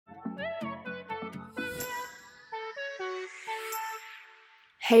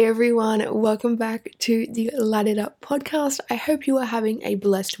Hey everyone, welcome back to the Light It Up podcast. I hope you are having a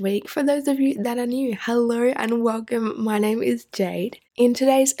blessed week. For those of you that are new, hello and welcome. My name is Jade. In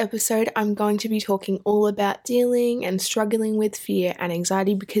today's episode, I'm going to be talking all about dealing and struggling with fear and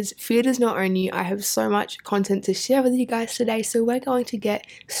anxiety because fear does not own you. I have so much content to share with you guys today, so we're going to get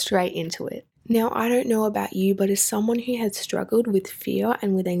straight into it. Now, I don't know about you, but as someone who has struggled with fear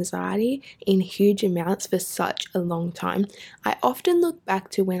and with anxiety in huge amounts for such a long time, I often look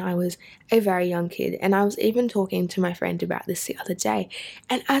back to when I was a very young kid, and I was even talking to my friend about this the other day.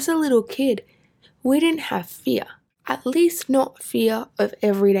 And as a little kid, we didn't have fear, at least not fear of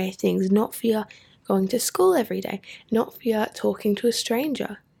everyday things, not fear going to school every day, not fear talking to a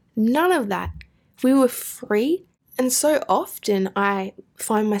stranger, none of that. We were free. And so often I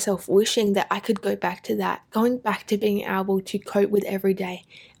find myself wishing that I could go back to that, going back to being able to cope with every day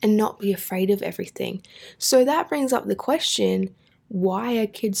and not be afraid of everything. So that brings up the question, why are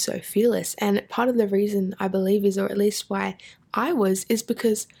kids so fearless? And part of the reason I believe is, or at least why I was, is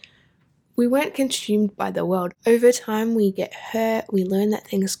because we weren't consumed by the world. Over time, we get hurt, we learn that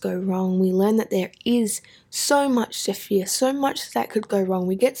things go wrong, we learn that there is so much to fear, so much that could go wrong.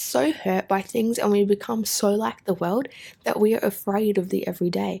 We get so hurt by things and we become so like the world that we are afraid of the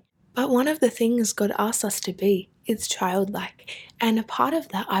everyday. But one of the things God asks us to be is childlike. And a part of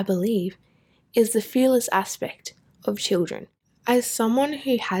that, I believe, is the fearless aspect of children. As someone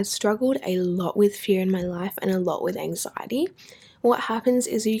who has struggled a lot with fear in my life and a lot with anxiety, what happens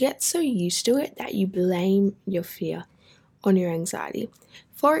is you get so used to it that you blame your fear on your anxiety.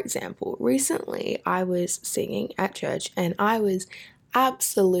 For example, recently I was singing at church and I was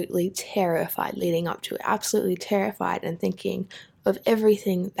absolutely terrified leading up to it, absolutely terrified and thinking of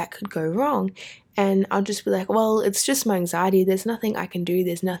everything that could go wrong. And I'll just be like, well, it's just my anxiety. There's nothing I can do.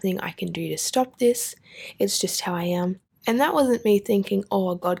 There's nothing I can do to stop this. It's just how I am. And that wasn't me thinking,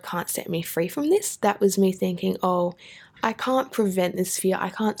 oh, God can't set me free from this. That was me thinking, oh, I can't prevent this fear. I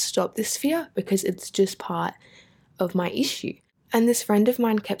can't stop this fear because it's just part of my issue. And this friend of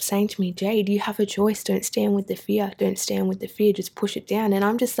mine kept saying to me, Jade, you have a choice. Don't stand with the fear. Don't stand with the fear. Just push it down. And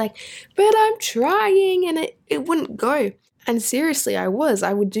I'm just like, but I'm trying. And it wouldn't go. And seriously, I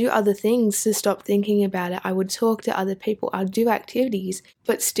would do other things to stop thinking about it. I would talk to other people. I'd do activities.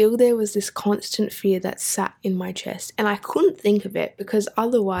 But still there was this constant fear that sat in my chest. And I couldn't think of it because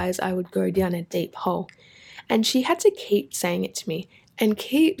otherwise I would go down a deep hole. And she had to keep saying it to me and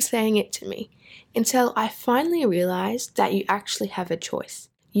keep saying it to me until I finally realized that you actually have a choice.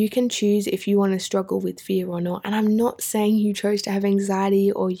 You can choose if you want to struggle with fear or not. And I'm not saying you chose to have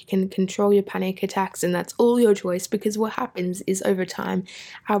anxiety or you can control your panic attacks and that's all your choice, because what happens is over time,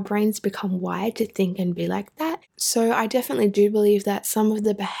 our brains become wired to think and be like that. So I definitely do believe that some of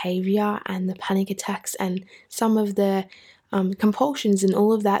the behavior and the panic attacks and some of the compulsions and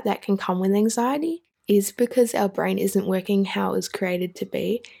all of that can come with anxiety is because our brain isn't working how it was created to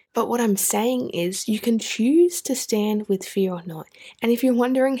be. But what I'm saying is you can choose to stand with fear or not. And if you're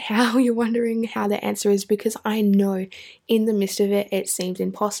wondering how the answer is because I know in the midst of it, it seemed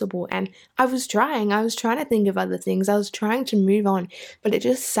impossible. And I was trying to think of other things. I was trying to move on, but it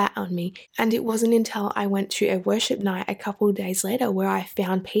just sat on me. And it wasn't until I went to a worship night a couple of days later where I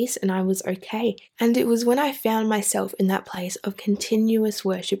found peace and I was okay. And it was when I found myself in that place of continuous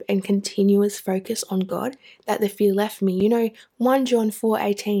worship and continuous focus on God that the fear left me. 1 John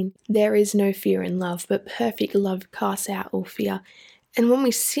 4:18, there is no fear in love, but perfect love casts out all fear. And when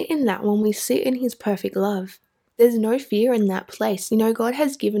we sit in that, when we sit in His perfect love, there's no fear in that place. God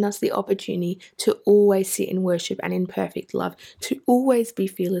has given us the opportunity to always sit in worship and in perfect love, to always be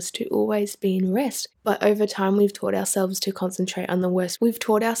fearless, to always be in rest. But over time, we've taught ourselves to concentrate on the worst. We've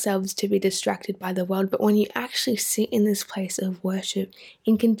taught ourselves to be distracted by the world. But when you actually sit in this place of worship,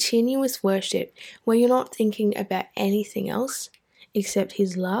 in continuous worship, where you're not thinking about anything else except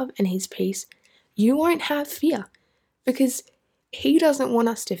His love and His peace, you won't have fear because He doesn't want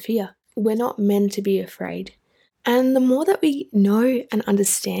us to fear. We're not meant to be afraid. And the more that we know and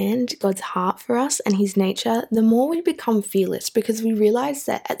understand God's heart for us and His nature, the more we become fearless because we realize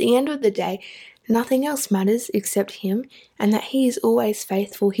that at the end of the day, nothing else matters except Him and that He is always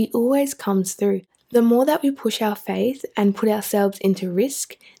faithful. He always comes through. The more that we push our faith and put ourselves into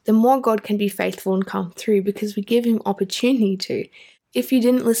risk, the more God can be faithful and come through because we give Him opportunity to. If you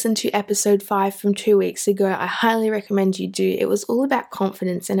didn't listen to episode 5 from 2 weeks ago, I highly recommend you do. It was all about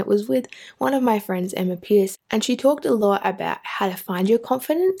confidence and it was with one of my friends, Emma Pierce, and she talked a lot about how to find your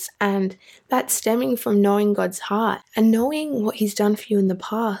confidence, and that's stemming from knowing God's heart and knowing what He's done for you in the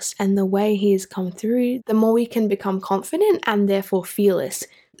past and the way He has come through. The more we can become confident and therefore fearless.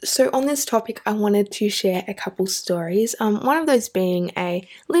 So on this topic, I wanted to share a couple stories. One of those being a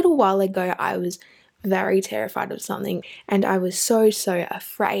little while ago, I was very terrified of something, and I was so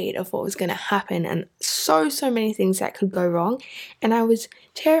afraid of what was going to happen, and so many things that could go wrong, and I was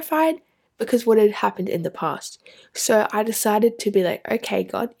terrified because what had happened in the past. So I decided to be like, okay,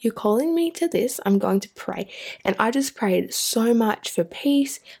 God, you're calling me to this. I'm going to pray. And I just prayed so much for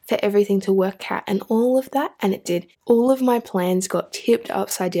peace, for everything to work out and all of that. And it did. All of my plans got tipped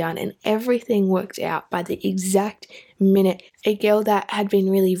upside down and everything worked out by the exact minute. A girl that had been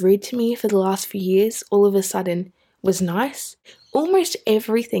really rude to me for the last few years all of a sudden was nice. Almost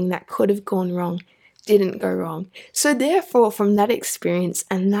everything that could have gone wrong didn't go wrong. So therefore, from that experience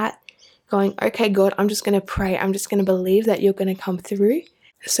and that going, okay, God, I'm just going to pray. I'm just going to believe that you're going to come through.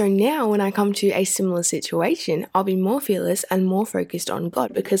 So now when I come to a similar situation, I'll be more fearless and more focused on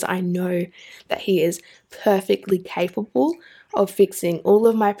God because I know that He is perfectly capable of fixing all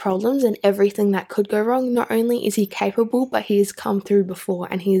of my problems and everything that could go wrong. Not only is He capable, but He has come through before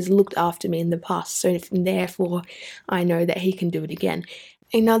and He has looked after me in the past. So therefore, I know that He can do it again.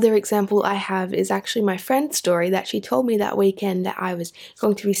 Another example I have is actually my friend's story that she told me that weekend that I was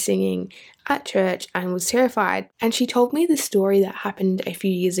going to be singing at church and was terrified. And she told me the story that happened a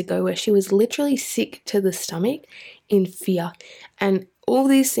few years ago where she was literally sick to the stomach in fear. And all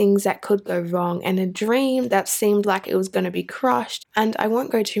these things that could go wrong and a dream that seemed like it was going to be crushed. And I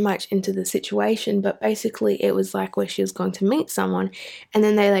won't go too much into the situation, but basically it was like where she was going to meet someone and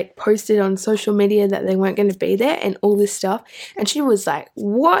then they posted on social media that they weren't going to be there and all this stuff. And she was like,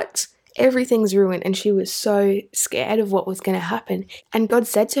 what? Everything's ruined, and she was so scared of what was going to happen. And God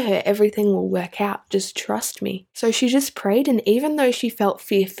said to her, everything will work out, just trust me. So she just prayed, and even though she felt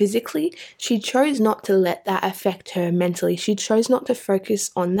fear physically, she chose not to let that affect her mentally. She chose not to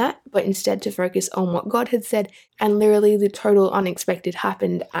focus on that, but instead to focus on what God had said. And literally the total unexpected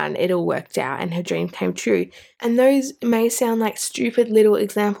happened and it all worked out and her dream came true. And those may sound like stupid little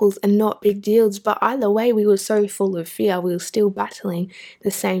examples and not big deals, but either way, we were so full of fear. We were still battling the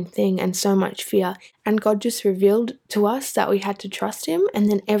same thing and so much fear. And God just revealed to us that we had to trust Him, and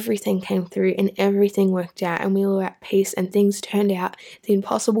then everything came through and everything worked out and we were at peace and things turned out, the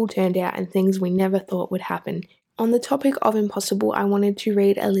impossible turned out, and things we never thought would happen. On the topic of impossible, I wanted to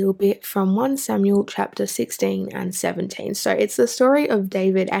read a little bit from 1 Samuel chapter 16 and 17. So it's the story of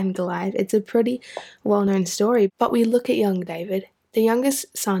David and Goliath. It's a pretty well-known story, but we look at young David, the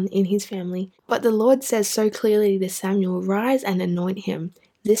youngest son in his family. But the Lord says so clearly to Samuel, rise and anoint him.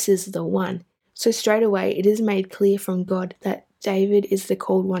 This is the one. So straight away, it is made clear from God that David is the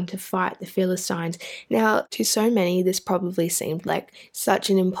called one to fight the Philistines. Now, to so many, this probably seemed like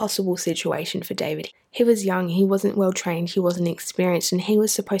such an impossible situation for David. He was young, he wasn't well trained, he wasn't experienced, and he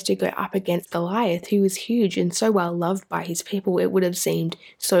was supposed to go up against Goliath, who was huge and so well loved by his people. It would have seemed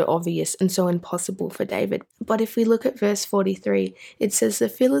so obvious and so impossible for David. But if we look at verse 43, it says, the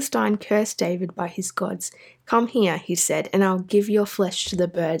Philistine cursed David by his gods. Come here, he said, and I'll give your flesh to the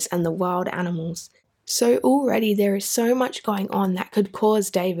birds and the wild animals. So already there is so much going on that could cause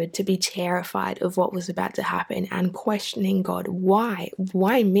David to be terrified of what was about to happen and questioning God, why?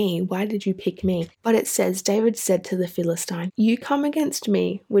 Why me? Why did you pick me? But it says, David said to the Philistine, you come against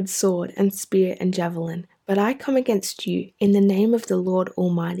me with sword and spear and javelin, but I come against you in the name of the Lord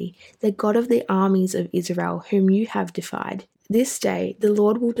Almighty, the God of the armies of Israel, whom you have defied. This day the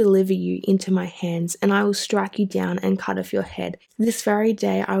Lord will deliver you into my hands, and I will strike you down and cut off your head. This very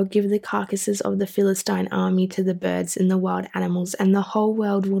day I will give the carcasses of the Philistine army to the birds and the wild animals, and the whole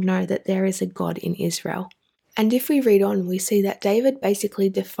world will know that there is a God in Israel. And if we read on, we see that David basically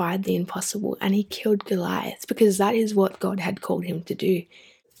defied the impossible and he killed Goliath because that is what God had called him to do.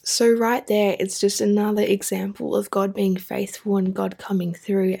 So right there, it's just another example of God being faithful and God coming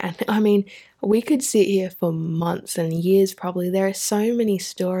through. And I mean, we could sit here for months and years probably. There are so many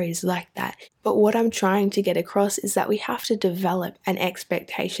stories like that. But what I'm trying to get across is that we have to develop an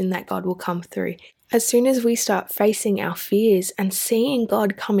expectation that God will come through. As soon as we start facing our fears and seeing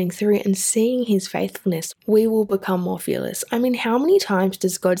God coming through and seeing His faithfulness, we will become more fearless. I mean, how many times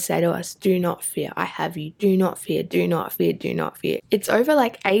does God say to us, do not fear, I have you, do not fear, do not fear, do not fear? It's over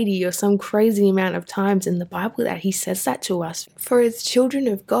like 80 or some crazy amount of times in the Bible that He says that to us. For as children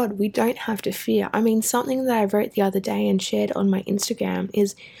of God, we don't have to fear. I mean, something that I wrote the other day and shared on my Instagram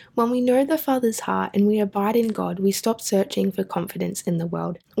is when we know the Father's heart and we abide in God, we stop searching for confidence in the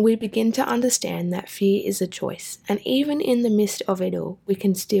world. We begin to understand that fear is a choice, and even in the midst of it all, we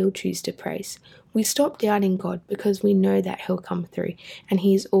can still choose to praise. We stop doubting God because we know that He'll come through, and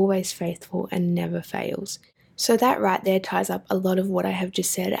He is always faithful and never fails. So that right there ties up a lot of what I have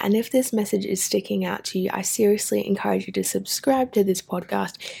just said, and if this message is sticking out to you, I seriously encourage you to subscribe to this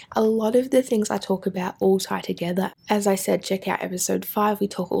podcast. A lot of the things I talk about all tie together. As I said, check out episode 5, we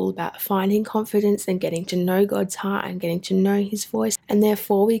talk all about finding confidence and getting to know God's heart and getting to know His voice, and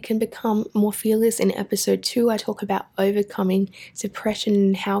therefore we can become more fearless. In episode 2, I talk about overcoming depression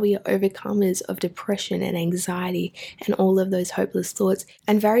and how we are overcomers of depression and anxiety and all of those hopeless thoughts.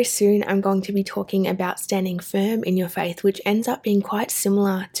 And very soon I'm going to be talking about standing firm in your faith, which ends up being quite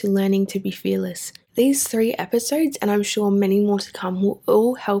similar to learning to be fearless. These 3 episodes, and I'm sure many more to come, will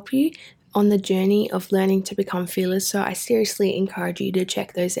all help you on the journey of learning to become fearless. So I seriously encourage you to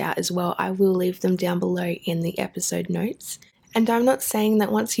check those out as well. I will leave them down below in the episode notes. And I'm not saying that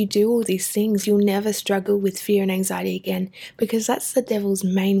once you do all these things, you'll never struggle with fear and anxiety again, because that's the devil's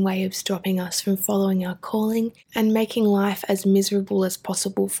main way of stopping us from following our calling and making life as miserable as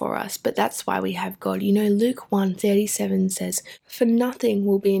possible for us. But that's why we have God. You know, Luke 1:37 says, "For nothing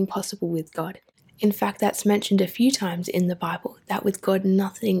will be impossible with God." In fact, that's mentioned a few times in the Bible, that with God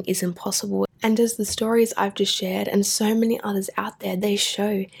nothing is impossible. And as the stories I've just shared and so many others out there, they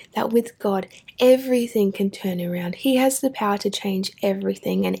show that with God, everything can turn around. He has the power to change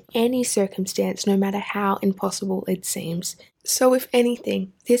everything and any circumstance, no matter how impossible it seems. So if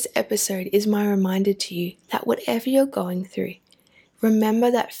anything, this episode is my reminder to you that whatever you're going through, remember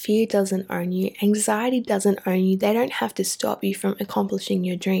that fear doesn't own you, anxiety doesn't own you, they don't have to stop you from accomplishing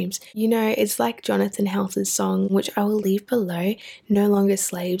your dreams. You know, it's like Jonathan Helser's song, which I will leave below, "No Longer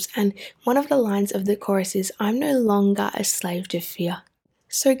Slaves," and one of the lines of the chorus is, "I'm no longer a slave to fear."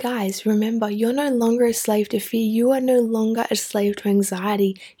 So guys, remember, you're no longer a slave to fear, you are no longer a slave to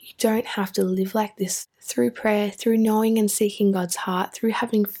anxiety. You don't have to live like this. Through prayer, through knowing and seeking God's heart, through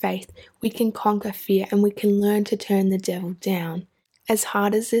having faith, we can conquer fear and we can learn to turn the devil down. As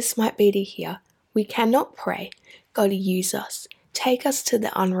hard as this might be to hear, we cannot pray, "God, use us. Take us to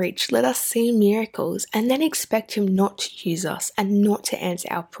the unreached. Let us see miracles," and then expect Him not to use us and not to answer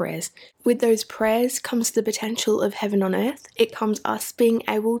our prayers. With those prayers comes the potential of heaven on earth. It comes us being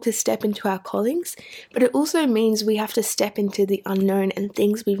able to step into our callings, but it also means we have to step into the unknown and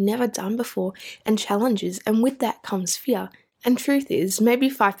things we've never done before and challenges, and with that comes fear. And truth is, maybe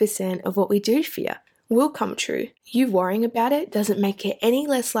 5% of what we do fear will come true. You worrying about it doesn't make it any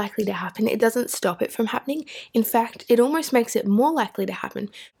less likely to happen. It doesn't stop it from happening. In fact, it almost makes it more likely to happen,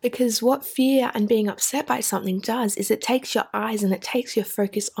 because what fear and being upset by something does is it takes your eyes and it takes your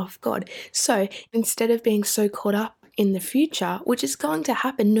focus off God. So instead of being so caught up in the future, which is going to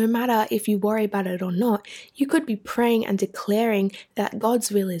happen no matter if you worry about it or not, you could be praying and declaring that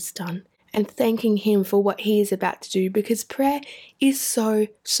God's will is done and thanking Him for what He is about to do, because prayer is so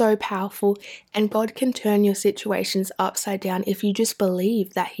powerful, and God can turn your situations upside down if you just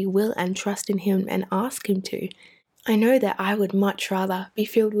believe that He will and trust in Him and ask Him to. I know that I would much rather be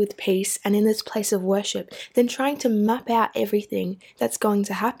filled with peace and in this place of worship than trying to map out everything that's going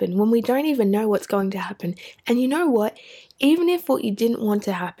to happen when we don't even know what's going to happen. And you know what? Even if what you didn't want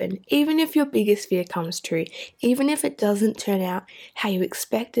to happen, even if your biggest fear comes true, even if it doesn't turn out how you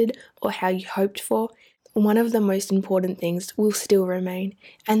expected or how you hoped for, one of the most important things will still remain,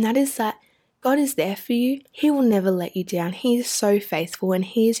 and that is that God is there for you. He will never let you down. He is so faithful, and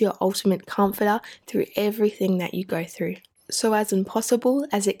He is your ultimate comforter through everything that you go through. So as impossible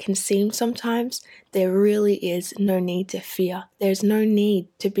as it can seem sometimes, there really is no need to fear. There's no need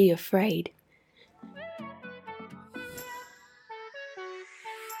to be afraid.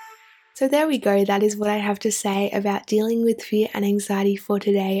 So there we go, that is what I have to say about dealing with fear and anxiety for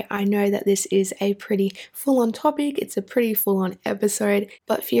today. I know that this is a pretty full-on topic, it's a pretty full-on episode,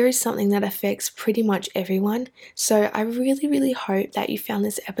 but fear is something that affects pretty much everyone. So I really hope that you found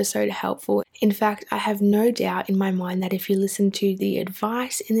this episode helpful. In fact, I have no doubt in my mind that if you listen to the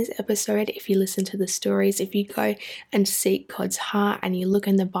advice in this episode, if you listen to the stories, if you go and seek God's heart and you look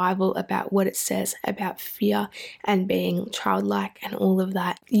in the Bible about what it says about fear and being childlike and all of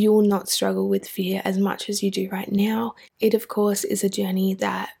that, you will not struggle with fear as much as you do right now. It, of course, is a journey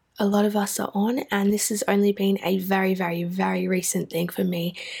that a lot of us are on, and this has only been a very recent thing for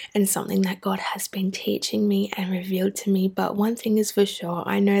me and something that God has been teaching me and revealed to me. But one thing is for sure,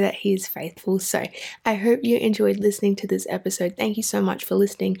 I know that He is faithful. So I hope you enjoyed listening to this episode. Thank you so much for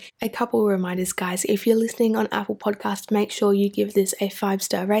listening. A couple reminders, guys. If you're listening on Apple Podcasts, make sure you give this a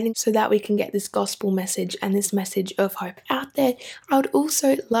 5-star rating so that we can get this gospel message and this message of hope out there. I would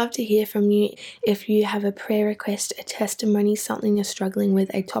also love to hear from you if you have a prayer request, a testimony, something you're struggling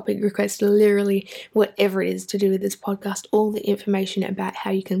with, a topic topic request, literally whatever it is to do with this podcast, all the information about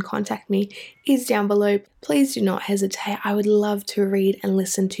how you can contact me is down below. Please do not hesitate. I would love to read and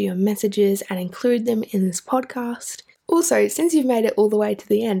listen to your messages and include them in this podcast. Also, since you've made it all the way to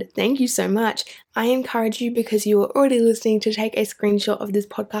the end, thank you so much. I encourage you, because you are already listening, to take a screenshot of this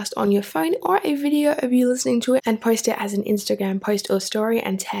podcast on your phone or a video of you listening to it and post it as an Instagram post or story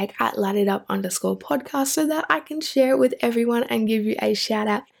and tag at laditup_podcast so that I can share it with everyone and give you a shout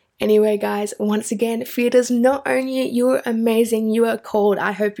out. Anyway, guys, once again, fear does not own you. You're amazing. You are called.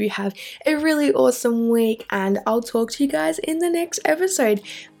 I hope you have a really awesome week, and I'll talk to you guys in the next episode.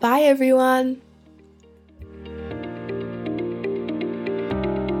 Bye, everyone.